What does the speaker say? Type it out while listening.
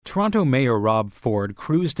Toronto Mayor Rob Ford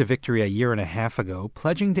cruised to victory a year and a half ago,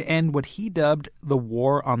 pledging to end what he dubbed the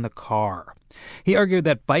war on the car. He argued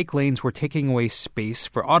that bike lanes were taking away space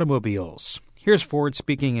for automobiles. Here's Ford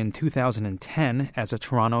speaking in 2010 as a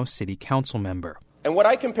Toronto City Council member. And what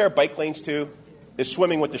I compare bike lanes to is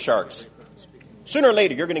swimming with the sharks. Sooner or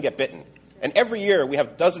later, you're going to get bitten. And every year, we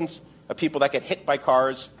have dozens of people that get hit by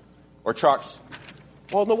cars or trucks.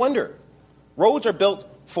 Well, no wonder. Roads are built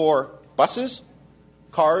for buses,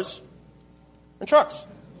 cars, and trucks,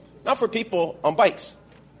 not for people on bikes.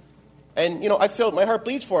 And, I feel my heart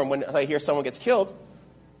bleeds for them when I hear someone gets killed,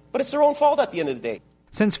 but it's their own fault at the end of the day.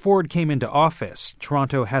 Since Ford came into office,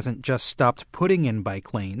 Toronto hasn't just stopped putting in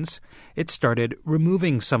bike lanes, it started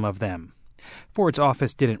removing some of them. Ford's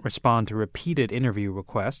office didn't respond to repeated interview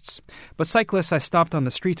requests, but cyclists I stopped on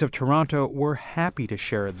the streets of Toronto were happy to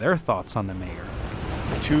share their thoughts on the mayor.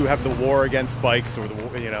 To have the war against bikes, or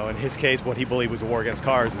in his case, what he believed was a war against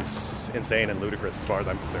cars, is insane and ludicrous as far as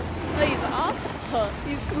I'm concerned. Oh, he's awful.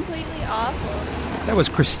 He's completely awful. That was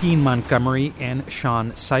Christine Montgomery and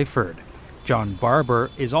Sean Seifert. John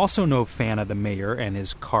Barber is also no fan of the mayor and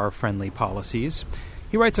his car-friendly policies.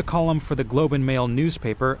 He writes a column for the Globe and Mail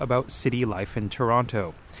newspaper about city life in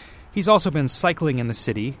Toronto. He's also been cycling in the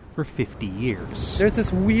city for 50 years. There's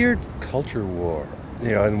this weird culture war.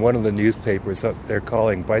 In one of the newspapers, they're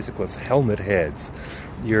calling bicyclists helmet heads.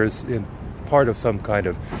 You're in part of some kind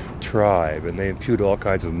of tribe, and they impute all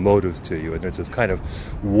kinds of motives to you. And there's this kind of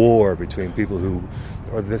war between people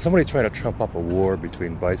somebody's trying to trump up a war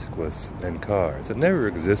between bicyclists and cars. It never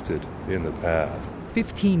existed in the past.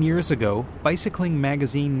 15 years ago, Bicycling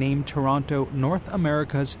magazine named Toronto North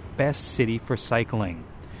America's best city for cycling.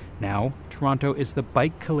 Now, Toronto is the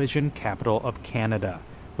bike collision capital of Canada,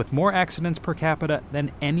 with more accidents per capita than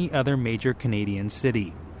any other major Canadian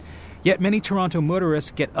city. Yet many Toronto motorists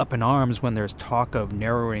get up in arms when there's talk of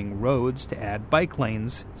narrowing roads to add bike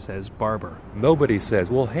lanes, says Barber. Nobody says,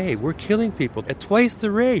 well, hey, we're killing people at twice the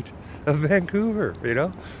rate of Vancouver,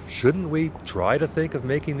 Shouldn't we try to think of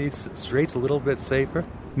making these streets a little bit safer?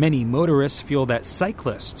 Many motorists feel that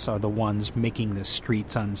cyclists are the ones making the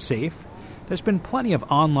streets unsafe. There's been plenty of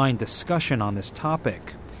online discussion on this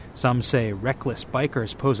topic. Some say reckless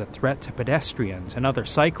bikers pose a threat to pedestrians and other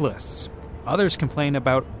cyclists. Others complain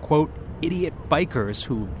about, quote, idiot bikers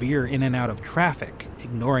who veer in and out of traffic,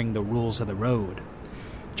 ignoring the rules of the road.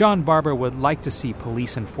 John Barber would like to see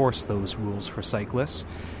police enforce those rules for cyclists,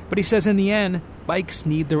 but he says in the end, bikes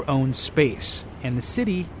need their own space, and the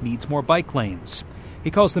city needs more bike lanes.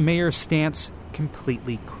 He calls the mayor's stance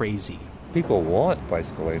completely crazy. People want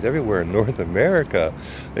bicycle lanes everywhere in North America.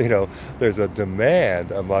 There's a demand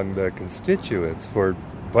among the constituents for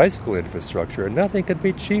bicycle infrastructure, and nothing could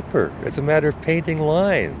be cheaper. It's a matter of painting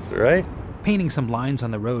lines, right? Painting some lines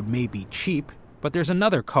on the road may be cheap, but there's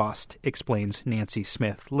another cost, explains Nancy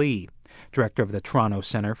Smith-Lee, director of the Toronto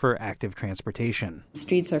Centre for Active Transportation.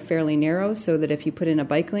 Streets are fairly narrow, so that if you put in a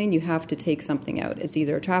bike lane, you have to take something out. It's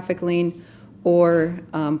either a traffic lane or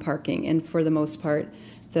parking, and for the most part,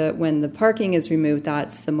 when the parking is removed,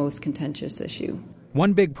 that's the most contentious issue.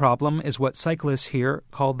 One big problem is what cyclists here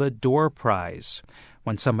call the door prize,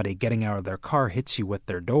 when somebody getting out of their car hits you with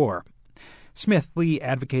their door. Smith-Lee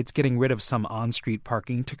advocates getting rid of some on-street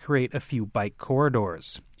parking to create a few bike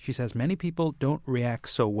corridors. She says many people don't react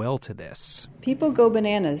so well to this. People go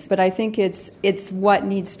bananas, but I think it's what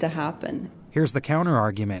needs to happen. Here's the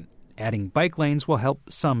counter-argument. Adding bike lanes will help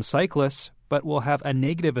some cyclists, but will have a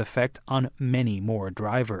negative effect on many more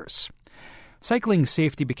drivers. Cycling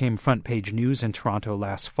safety became front-page news in Toronto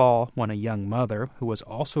last fall when a young mother, who was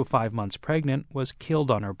also 5 months pregnant, was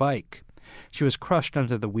killed on her bike. She was crushed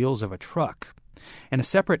under the wheels of a truck. In a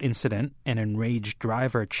separate incident, an enraged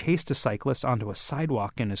driver chased a cyclist onto a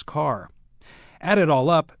sidewalk in his car. Add it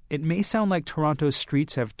all up, it may sound like Toronto's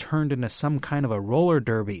streets have turned into some kind of a roller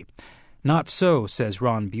derby. Not so, says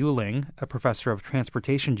Ron Buehling, a professor of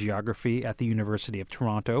transportation geography at the University of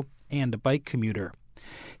Toronto and a bike commuter.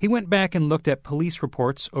 He went back and looked at police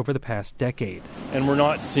reports over the past decade. And we're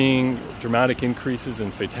not seeing dramatic increases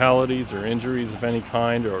in fatalities or injuries of any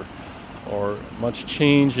kind or much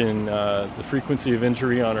change in the frequency of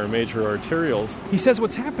injury on our major arterials. He says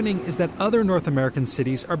what's happening is that other North American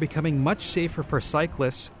cities are becoming much safer for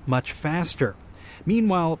cyclists much faster.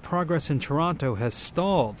 Meanwhile, progress in Toronto has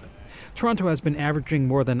stalled. Toronto has been averaging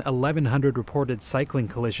more than 1,100 reported cycling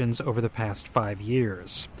collisions over the past 5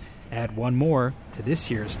 years. Add one more to this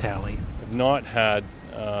year's tally. I've not had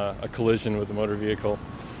a collision with a motor vehicle,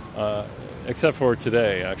 except for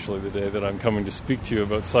today, actually, the day that I'm coming to speak to you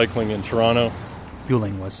about cycling in Toronto.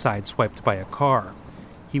 Buehling was sideswiped by a car.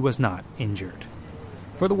 He was not injured.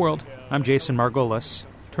 For The World, I'm Jason Margolis,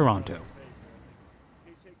 Toronto.